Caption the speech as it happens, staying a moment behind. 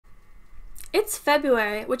It's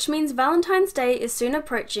February, which means Valentine's Day is soon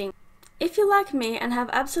approaching. If you're like me and have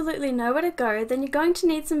absolutely nowhere to go, then you're going to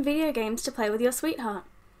need some video games to play with your sweetheart.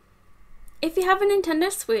 If you have a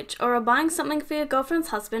Nintendo Switch or are buying something for your girlfriend's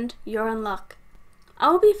husband, you're in luck. I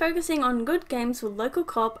will be focusing on good games with local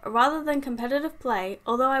co-op rather than competitive play,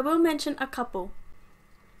 although I will mention a couple.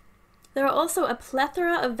 There are also a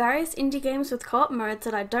plethora of various indie games with co-op modes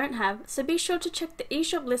that I don't have, so be sure to check the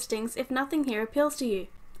eShop listings if nothing here appeals to you.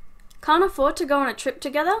 Can't afford to go on a trip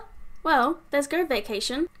together? Well, there's Go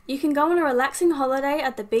Vacation. You can go on a relaxing holiday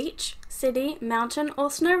at the beach, city, mountain or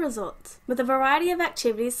snow resorts, with a variety of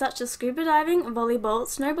activities such as scuba diving, volleyball,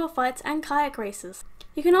 snowball fights and kayak races.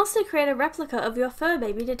 You can also create a replica of your fur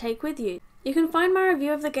baby to take with you. You can find my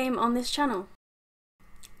review of the game on this channel.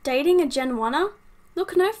 Dating a Gen 1er?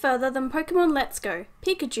 Look no further than Pokemon Let's Go,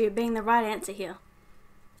 Pikachu being the right answer here.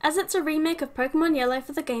 As it's a remake of Pokemon Yellow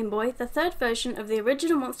for the Game Boy, the third version of the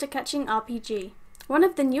original monster catching RPG. One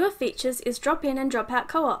of the newer features is drop in and drop out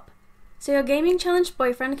co-op, so your gaming challenged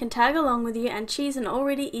boyfriend can tag along with you and cheese an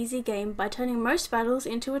already easy game by turning most battles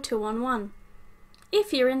into a 2-on-1.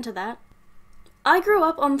 If you're into that. I grew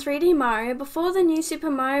up on 3D Mario before the new Super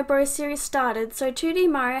Mario Bros. Series started, so 2D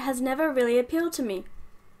Mario has never really appealed to me.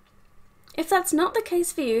 If that's not the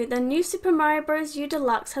case for you, then New Super Mario Bros. U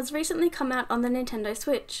Deluxe has recently come out on the Nintendo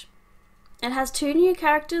Switch. It has 2 new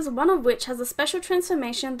characters, one of which has a special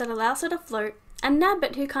transformation that allows her to float, and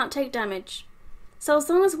Nabbit who can't take damage. So as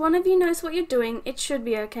long as one of you knows what you're doing, it should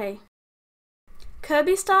be okay.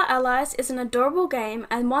 Kirby Star Allies is an adorable game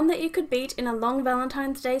and one that you could beat in a long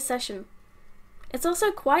Valentine's Day session. It's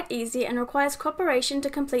also quite easy and requires cooperation to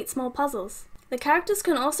complete small puzzles. The characters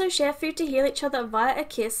can also share food to heal each other via a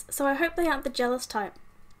kiss, so I hope they aren't the jealous type.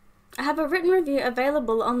 I have a written review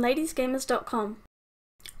available on ladiesgamers.com.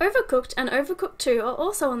 Overcooked and Overcooked 2 are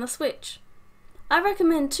also on the Switch. I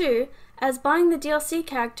recommend 2, as buying the DLC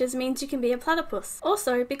characters means you can be a platypus.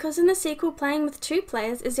 Also, because in the sequel playing with 2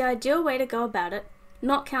 players is the ideal way to go about it,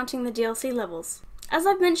 not counting the DLC levels. As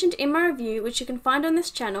I've mentioned in my review, which you can find on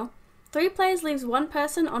this channel, 3 players leaves 1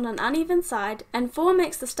 person on an uneven side, and 4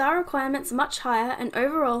 makes the star requirements much higher and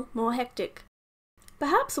overall more hectic.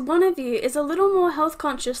 Perhaps one of you is a little more health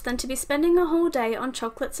conscious than to be spending a whole day on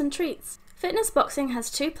chocolates and treats. Fitness Boxing has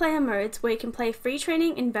 2-player modes where you can play free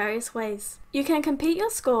training in various ways. You can compete your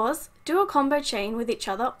scores, do a combo chain with each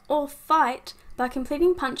other, or fight by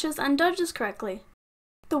completing punches and dodges correctly.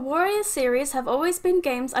 The Warriors series have always been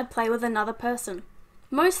games I'd play with another person,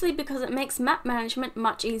 mostly because it makes map management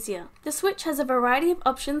much easier. The Switch has a variety of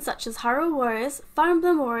options such as Hyrule Warriors, Fire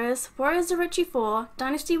Emblem Warriors, Warriors Orochi 4,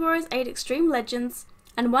 Dynasty Warriors 8 Extreme Legends,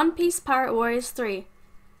 and One Piece Pirate Warriors 3.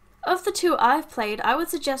 Of the 2 I've played, I would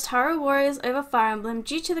suggest Hyrule Warriors over Fire Emblem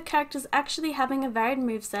due to the characters actually having a varied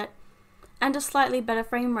moveset and a slightly better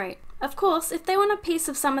frame rate. Of course, if they want a piece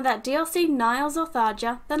of some of that DLC Niles or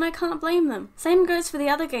Tharja, then I can't blame them. Same goes for the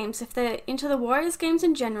other games. If they're into the Warriors games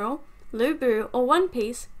in general, Lu Bu or One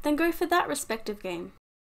Piece, then go for that respective game.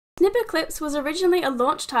 Snipperclips was originally a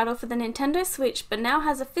launch title for the Nintendo Switch but now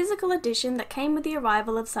has a physical edition that came with the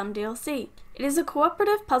arrival of some DLC. It is a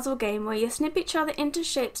cooperative puzzle game where you snip each other into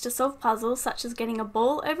shapes to solve puzzles such as getting a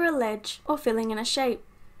ball over a ledge or filling in a shape.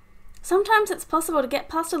 Sometimes it's possible to get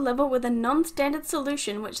past a level with a non-standard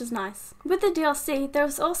solution, which is nice. With the DLC, there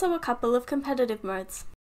is also a couple of competitive modes.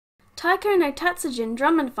 Taiko no Tatsujin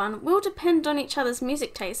Drum and Fun will depend on each other's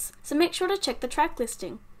music tastes, so make sure to check the track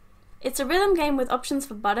listing. It's a rhythm game with options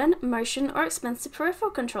for button, motion, or expensive peripheral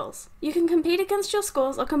controls. You can compete against your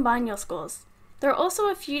scores or combine your scores. There are also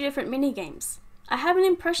a few different mini-games. I have an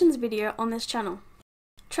impressions video on this channel.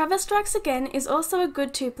 Travis Strikes Again is also a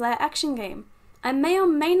good 2-player action game. I may or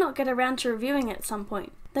may not get around to reviewing it at some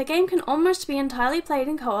point. The game can almost be entirely played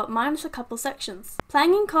in co-op minus a couple sections.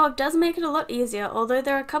 Playing in co-op does make it a lot easier, although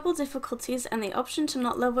there are a couple difficulties and the option to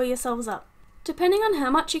not level yourselves up. Depending on how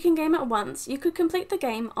much you can game at once, you could complete the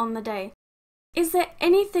game on the day. Is there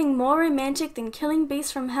anything more romantic than killing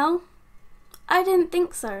beasts from hell? I didn't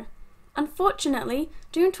think so. Unfortunately,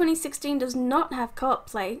 Doom 2016 does not have co-op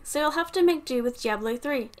play, so you'll have to make do with Diablo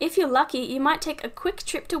 3. If you're lucky, you might take a quick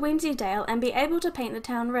trip to Whimsydale and be able to paint the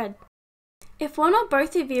town red. If one or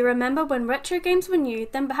both of you remember when retro games were new,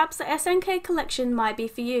 then perhaps the SNK collection might be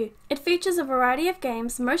for you. It features a variety of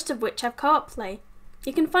games, most of which have co-op play.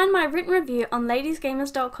 You can find my written review on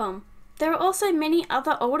ladiesgamers.com. There are also many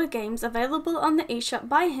other older games available on the eShop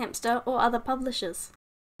by Hamster or other publishers.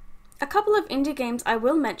 A couple of indie games I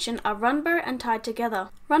will mention are Runbow and Tied Together.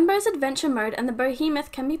 Runbow's adventure mode and the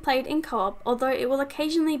behemoth can be played in co-op, although it will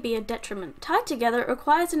occasionally be a detriment. Tied Together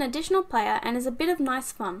requires an additional player and is a bit of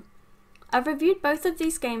nice fun. I've reviewed both of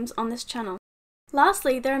these games on this channel.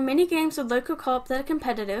 Lastly, there are many games with local co-op that are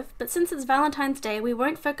competitive, but since it's Valentine's Day, we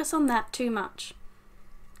won't focus on that too much.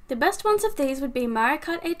 The best ones of these would be Mario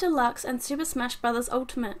Kart 8 Deluxe and Super Smash Bros.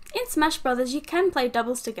 Ultimate. In Smash Bros. You can play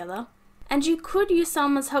doubles together, and you could use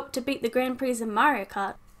someone's help to beat the Grand Prix in Mario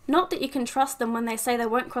Kart, not that you can trust them when they say they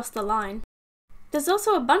won't cross the line. There's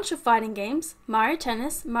also a bunch of fighting games, Mario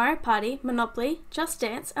Tennis, Mario Party, Monopoly, Just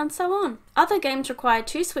Dance, and so on. Other games require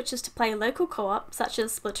 2 switches to play local co-op, such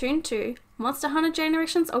as Splatoon 2, Monster Hunter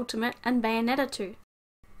Generations Ultimate, and Bayonetta 2.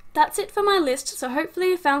 That's it for my list, so hopefully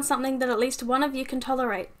you found something that at least one of you can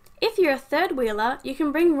tolerate. If you're a third wheeler, you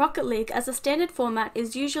can bring Rocket League, as the standard format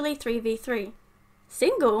is usually 3v3.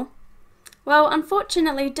 Single? Well,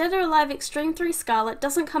 unfortunately, Dead or Alive Extreme 3 Scarlet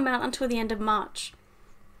doesn't come out until the end of March.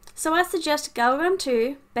 So I suggest Galgun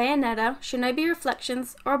 2, Bayonetta, Shinobi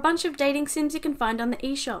Reflections, or a bunch of dating sims you can find on the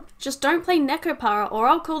eShop. Just don't play Necopara or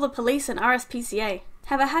I'll call the police and RSPCA.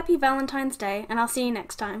 Have a happy Valentine's Day, and I'll see you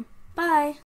next time. Bye!